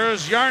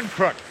 Here's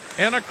Yarncrook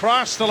in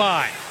across the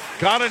line.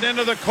 Got it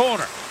into the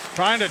corner.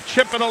 Trying to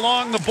chip it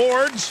along the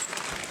boards.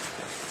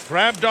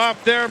 Grabbed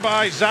off there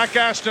by Zach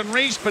Aston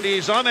Reese, but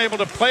he's unable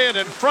to play it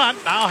in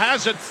front. Now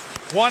has it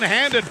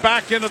one-handed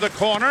back into the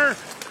corner.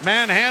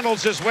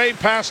 Manhandles his way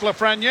past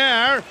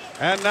Lafreniere.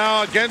 And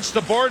now against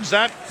the boards,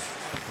 that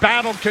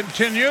battle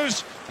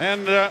continues.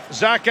 And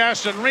Zach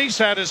Aston Reese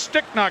had his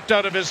stick knocked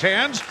out of his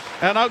hands.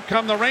 And out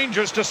come the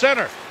Rangers to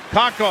center.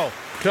 Kakko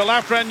to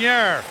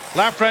Lafreniere.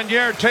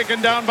 Lafreniere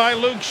taken down by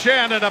Luke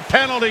Shen, and a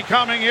penalty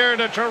coming here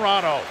to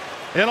Toronto.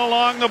 In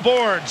along the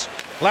boards.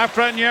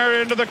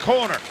 Lafreniere into the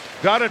corner.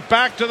 Got it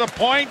back to the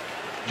point.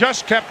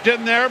 Just kept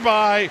in there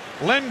by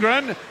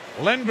Lindgren.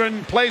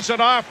 Lindgren plays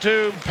it off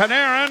to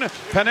Panarin.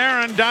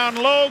 Panarin down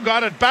low.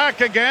 Got it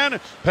back again.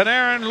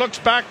 Panarin looks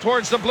back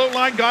towards the blue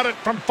line. Got it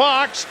from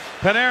Fox.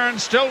 Panarin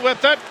still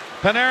with it.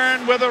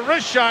 Panarin with a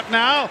wrist shot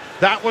now.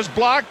 That was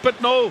blocked,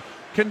 but no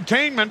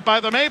containment by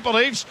the Maple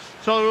Leafs,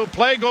 so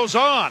play goes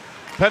on.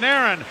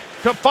 Panarin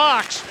to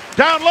Fox,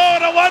 down low,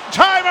 and a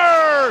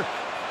one-timer!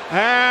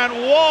 And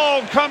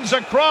Wall comes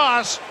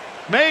across,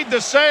 made the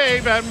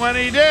save, and when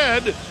he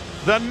did,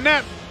 the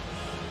net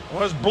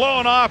was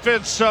blown off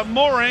its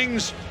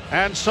moorings,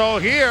 and so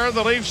here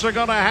the Leafs are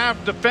going to have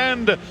to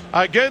defend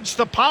against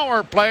the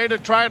power play to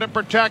try to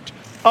protect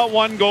a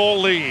one-goal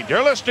lead.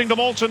 You're listening to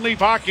Molson Leaf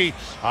Hockey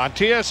on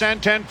TSN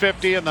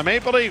 1050 and the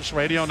Maple Leafs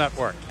Radio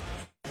Network.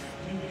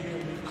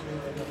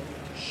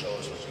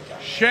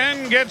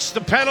 Shen gets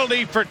the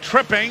penalty for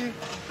tripping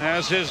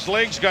as his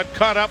legs got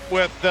caught up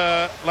with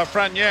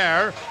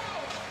Lafreniere.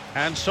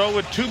 And so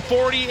with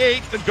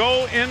 2:48 to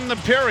go in the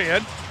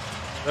period,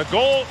 the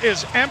goal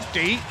is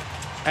empty,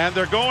 and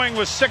they're going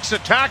with 6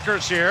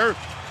 attackers here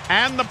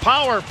and the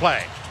power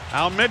play.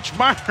 Now Mitch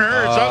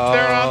Marner is out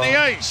there on the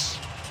ice.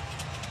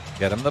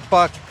 Get him the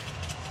puck.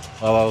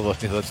 Well,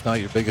 that's not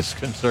your biggest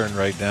concern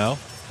right now.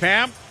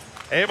 Camp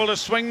able to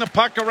swing the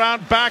puck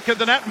around back of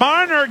the net.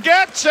 Marner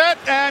gets it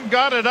and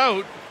got it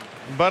out,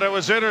 but it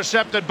was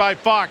intercepted by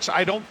Fox.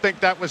 I don't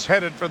think that was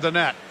headed for the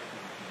net,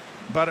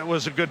 but it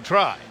was a good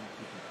try.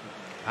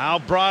 Now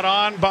brought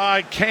on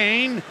by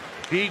Kane.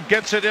 He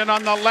gets it in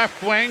on the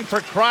left wing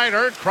for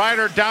Kreider.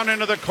 Kreider down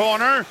into the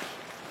corner.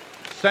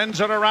 Sends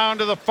it around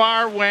to the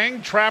far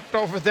wing. Trapped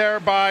over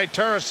there by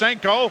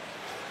Tarasenko.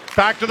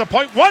 Back to the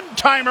point.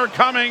 One-timer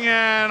coming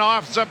in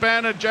off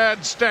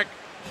Zibanejad's stick.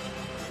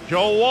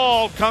 Joe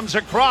Wall comes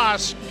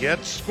across,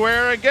 gets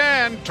square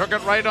again, took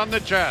it right on the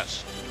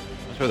chest.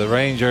 That's where the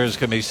Rangers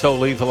can be so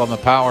lethal on the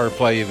power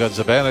play. You've got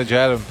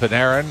Zibanejad and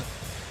Panarin,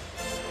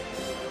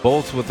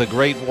 both with the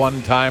great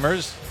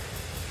one-timers.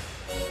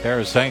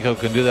 Tarasenko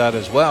can do that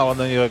as well. And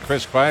then you have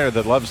Chris Kreider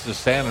that loves to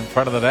stand in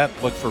front of the net,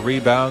 look for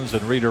rebounds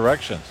and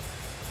redirections.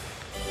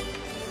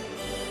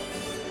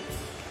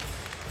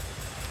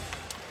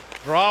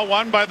 Draw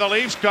one by the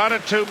Leafs. Got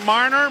it to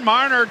Marner.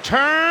 Marner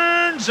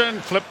turns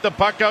and flipped the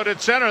puck out at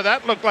center.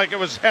 That looked like it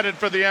was headed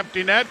for the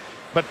empty net,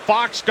 but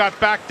Fox got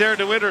back there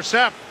to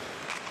intercept.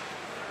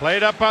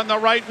 Played up on the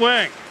right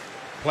wing.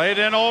 Played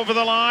in over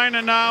the line,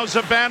 and now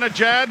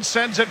Zibanejad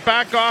sends it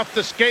back off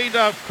the skate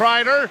of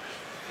Kreider.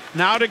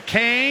 Now to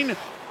Kane.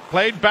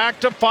 Played back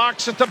to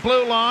Fox at the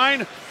blue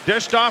line.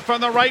 Dished off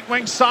on the right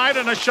wing side,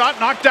 and a shot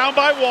knocked down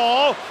by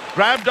Wall.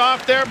 Grabbed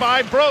off there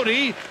by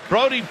Brody.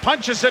 Brody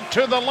punches it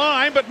to the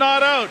line, but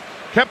not out.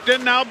 Kept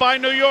in now by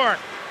New York.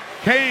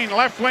 Kane,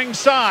 left wing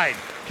side.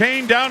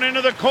 Kane down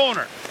into the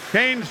corner.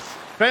 Kane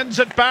bends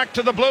it back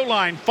to the blue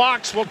line.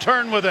 Fox will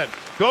turn with it.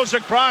 Goes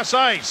across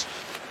ice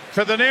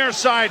to the near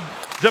side.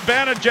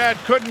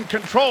 Zibanejad couldn't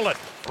control it.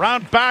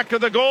 Round back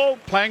of the goal,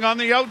 playing on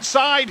the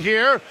outside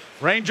here.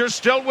 Rangers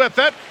still with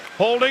it.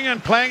 Holding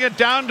and playing it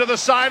down to the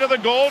side of the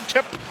goal.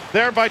 Tipped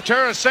there by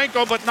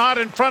Tarasenko, but not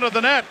in front of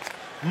the net.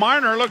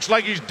 Marner looks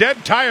like he's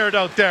dead tired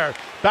out there.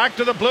 Back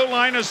to the blue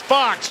line is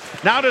Fox.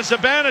 Now to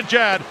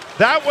Zibanejad.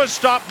 That was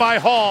stopped by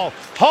Hall.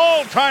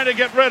 Hall trying to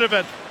get rid of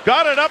it.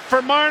 Got it up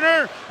for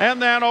Marner,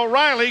 and then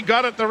O'Reilly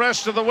got it the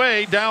rest of the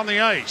way down the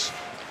ice.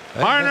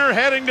 Marner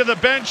heading to the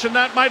bench, and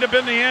that might have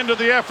been the end of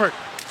the effort.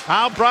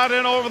 Now brought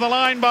in over the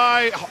line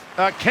by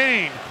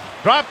Kane.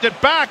 Dropped it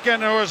back,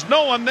 and there was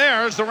no one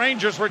there as the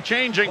Rangers were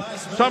changing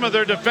some of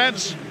their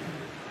defense.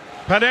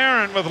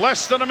 Panarin with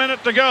less than a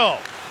minute to go.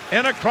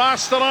 In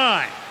across the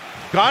line.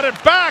 Got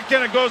it back,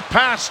 and it goes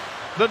past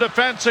the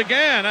defense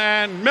again,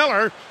 and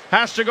Miller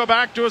has to go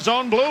back to his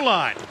own blue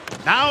line.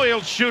 Now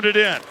he'll shoot it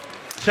in.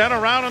 Sent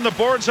around on the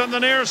boards on the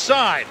near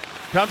side.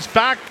 Comes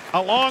back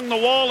along the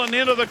wall and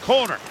into the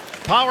corner.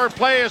 Power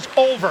play is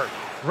over.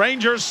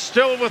 Rangers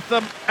still with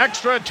the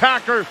extra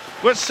attacker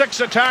with 6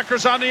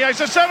 attackers on the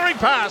ice. A centering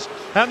pass,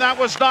 and that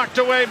was knocked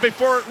away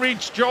before it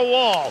reached Joe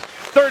Wall.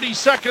 30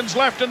 seconds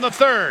left in the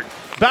third.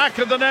 Back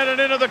of the net and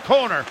into the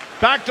corner.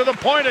 Back to the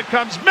point it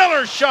comes.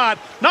 Miller's shot.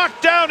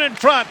 Knocked down in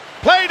front.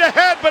 Played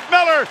ahead, but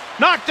Miller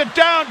knocked it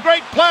down.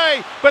 Great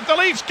play, but the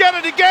Leafs get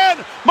it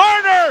again.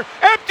 Marner,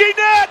 empty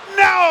net.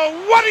 No,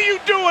 what are you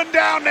doing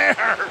down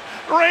there?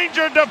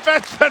 Ranger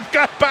defenseman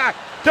got back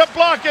to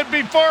block it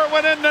before it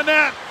went in the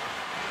net.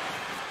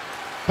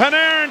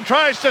 Panarin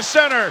tries to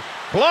center.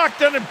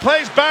 Blocked it and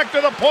plays back to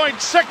the point.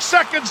 6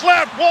 seconds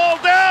left. Wall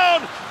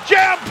down.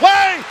 Jam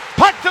play.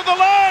 Puck to the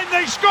line.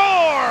 They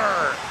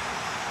score.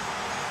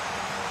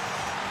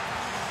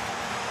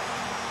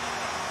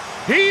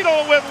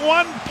 Hedl with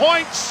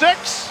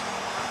 1.6.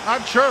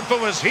 Not sure if it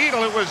was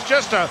Hedl. It was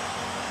just a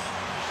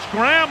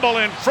scramble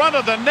in front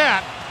of the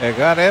net. They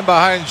got in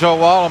behind Joe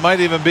Wall. It might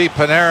even be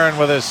Panarin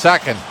with his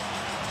second.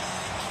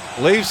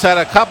 Leafs had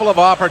a couple of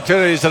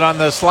opportunities, and on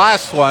this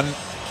last one,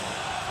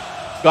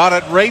 got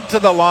it right to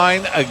the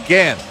line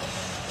again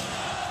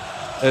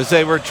as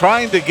they were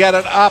trying to get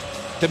it up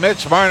to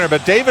Mitch Marner,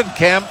 but David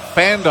Kemp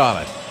fanned on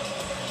it.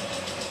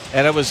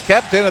 And it was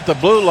kept in at the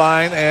blue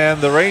line,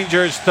 and the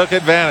Rangers took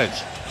advantage.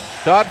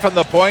 Shot from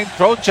the point.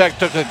 Trocheck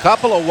took a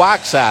couple of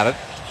whacks at it.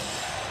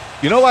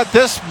 You know what?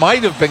 This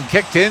might have been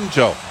kicked in,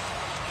 Joe.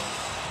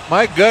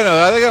 My goodness,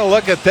 are they going to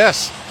look at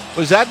this?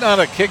 Was that not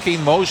a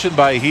kicking motion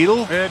by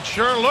Hedl? It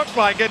sure looked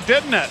like it,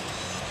 didn't it?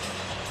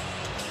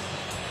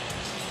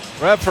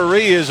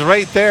 Referee is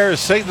right there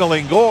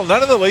signaling goal.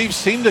 None of the Leafs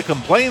seemed to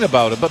complain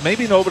about it, but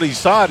maybe nobody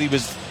saw it. He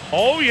was.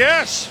 Oh,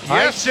 yes.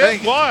 Yes,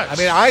 it was. I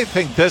mean, I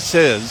think this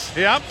is.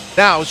 Yep.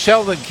 Now,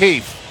 Sheldon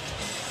Keefe,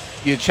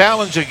 you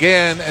challenge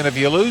again, and if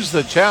you lose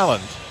the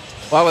challenge,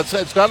 well,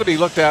 it's got to be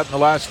looked at in the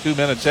last 2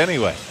 minutes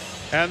anyway.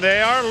 And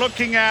they are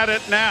looking at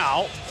it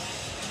now.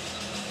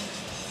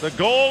 The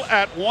goal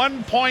at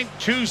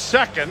 1.2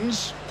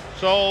 seconds.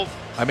 So.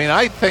 I mean,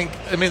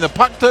 the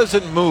puck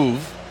doesn't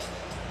move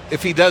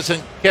if he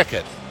doesn't kick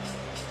it.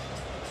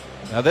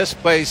 Now this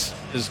place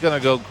is going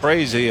to go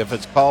crazy if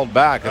it's called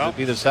back. It'll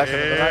be the second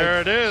of the night.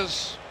 There it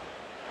is.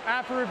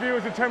 After review, it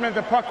was determined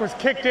the puck was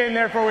kicked in,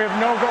 therefore we have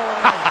no goal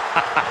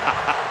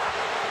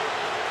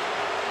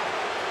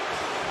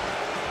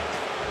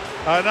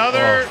line.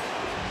 Another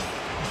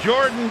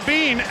Jordan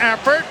Bean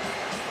effort.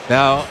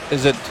 Now,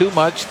 is it too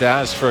much to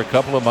ask for a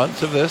couple of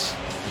months of this?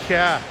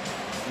 Yeah,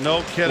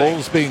 no kidding.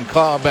 Goals being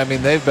called. I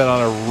mean, they've been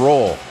on a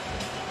roll,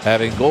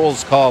 having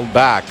goals called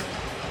back.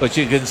 But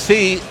you can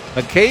see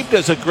McCabe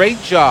does a great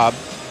job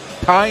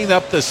tying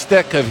up the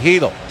stick of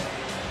Hedl.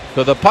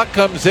 So the puck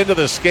comes into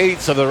the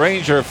skates of the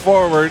Ranger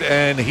forward,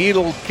 and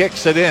Hedl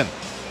kicks it in.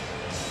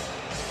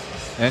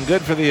 And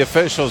good for the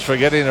officials for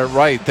getting it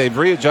right. They've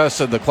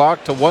readjusted the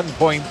clock to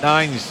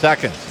 1.9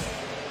 seconds.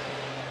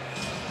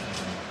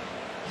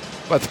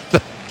 But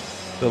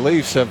the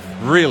Leafs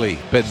have really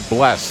been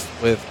blessed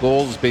with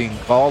goals being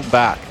called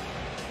back.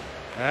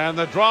 And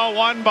the draw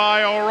won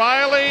by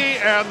O'Reilly,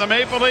 and the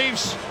Maple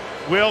Leafs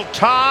will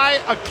tie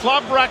a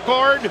club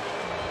record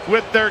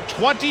with their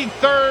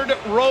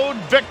 23rd road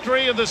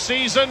victory of the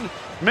season.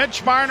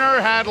 Mitch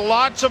Marner had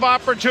lots of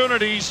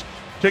opportunities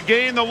to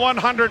gain the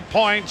 100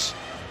 points,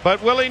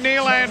 but Willie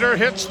Nylander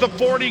hits the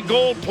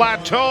 40-goal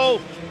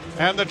plateau,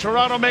 and the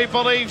Toronto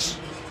Maple Leafs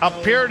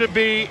appear to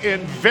be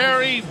in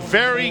very,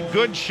 very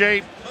good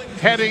shape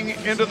heading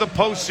into the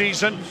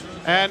postseason,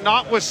 and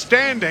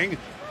notwithstanding,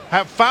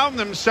 have found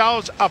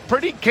themselves a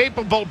pretty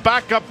capable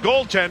backup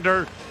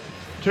goaltender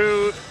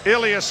to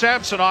Ilya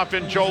Samsonov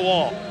in Joe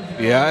Woll.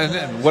 Yeah,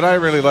 and what I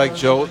really like,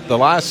 Joe, the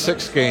last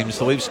 6 games,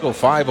 the Leafs go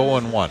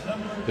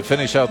 5-0-1 to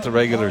finish out the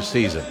regular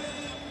season.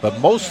 But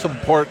most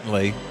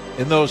importantly,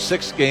 in those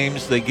 6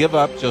 games, they give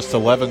up just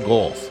 11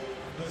 goals.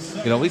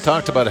 You know, we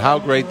talked about how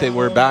great they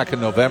were back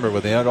in November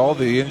when they had all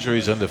the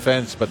injuries on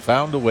defense, but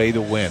found a way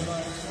to win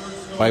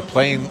by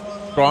playing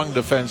strong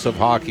defensive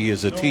hockey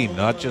as a team,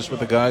 not just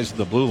with the guys in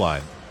the blue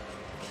line.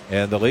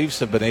 And the Leafs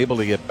have been able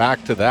to get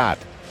back to that.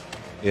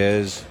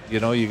 Is, you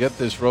know, you get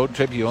this road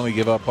trip, you only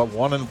give up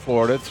 1 in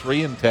Florida,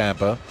 3 in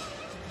Tampa,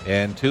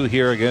 and 2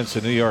 here against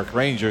the New York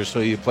Rangers. So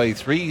you play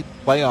 3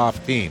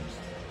 playoff teams.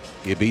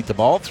 You beat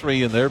them all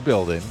 3 in their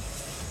building.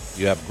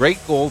 You have great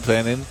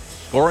goaltending.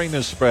 Scoring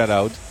is spread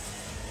out.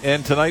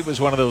 And tonight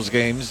was one of those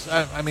games.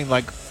 I mean,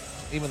 like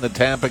even the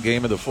Tampa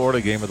game and the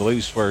Florida game where the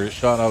Leafs were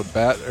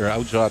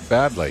outshot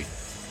badly.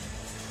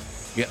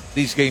 Yeah,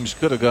 these games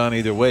could have gone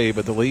either way,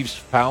 but the Leafs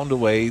found a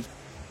way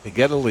to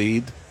get a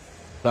lead.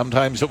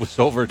 Sometimes it was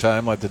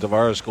overtime, like the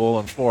Tavares goal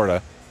in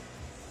Florida.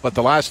 But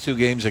the last 2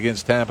 games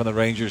against Tampa and the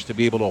Rangers, to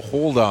be able to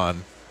hold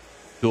on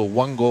to a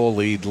 1-goal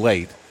lead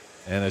late,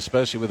 and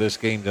especially with this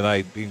game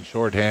tonight being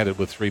shorthanded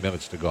with 3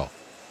 minutes to go.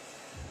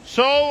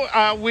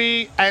 So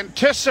we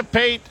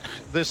anticipate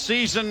the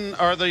season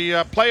or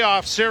the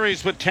playoff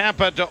series with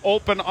Tampa to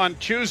open on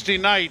Tuesday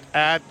night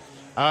at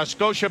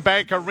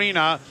Scotiabank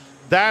Arena.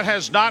 That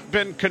has not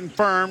been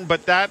confirmed,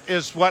 but that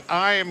is what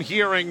I am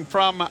hearing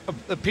from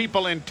the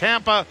people in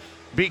Tampa,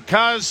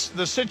 because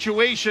the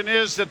situation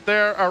is that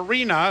their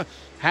arena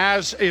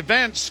has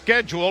events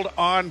scheduled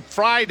on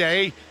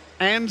Friday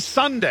and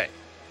Sunday.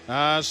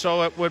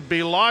 So it would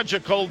be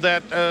logical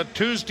that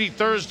Tuesday,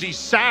 Thursday,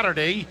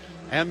 Saturday,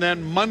 and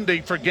then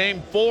Monday for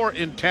Game 4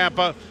 in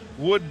Tampa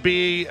would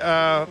be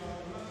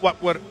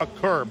what would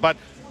occur. But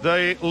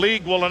the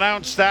league will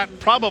announce that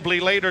probably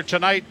later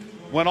tonight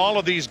when all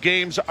of these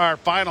games are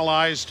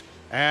finalized,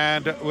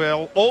 and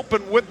will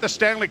open with the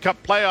Stanley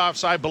Cup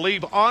playoffs, I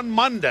believe, on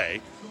Monday,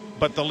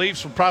 but the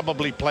Leafs will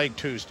probably play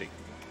Tuesday.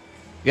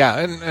 Yeah,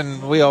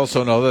 and we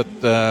also know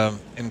that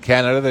in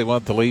Canada they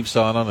want the Leafs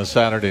on a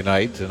Saturday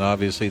night, and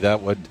obviously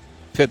that would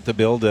fit the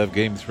bill to have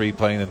Game 3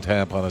 playing in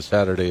Tampa on a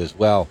Saturday as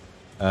well.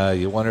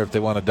 You wonder if they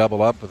want to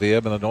double up with the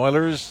Edmonton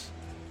Oilers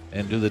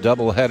and do the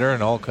doubleheader,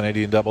 an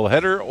all-Canadian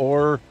doubleheader,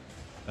 or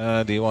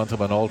do you want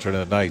them on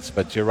alternate nights?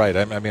 But you're right.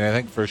 I mean, I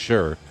think for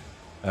sure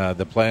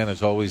the plan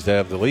is always to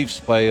have the Leafs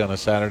play on a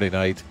Saturday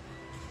night,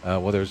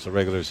 whether it's the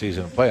regular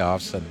season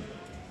playoffs, and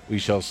we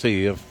shall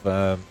see if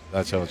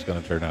that's how it's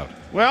going to turn out.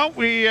 Well,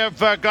 we have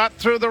got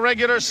through the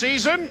regular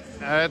season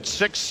at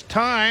 6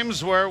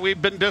 times where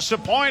we've been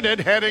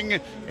disappointed heading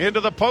into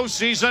the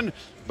postseason,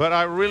 but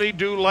I really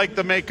do like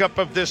the makeup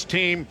of this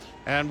team,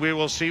 and we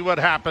will see what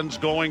happens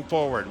going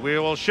forward. We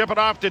will ship it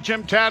off to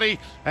Jim Taddy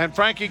and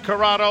Frankie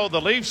Corrado.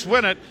 The Leafs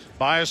win it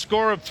by a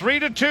score of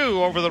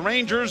 3-2 over the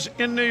Rangers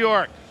in New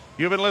York.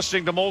 You've been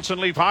listening to Molson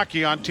Leaf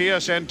Hockey on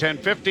TSN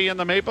 1050 and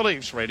the Maple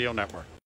Leafs Radio Network.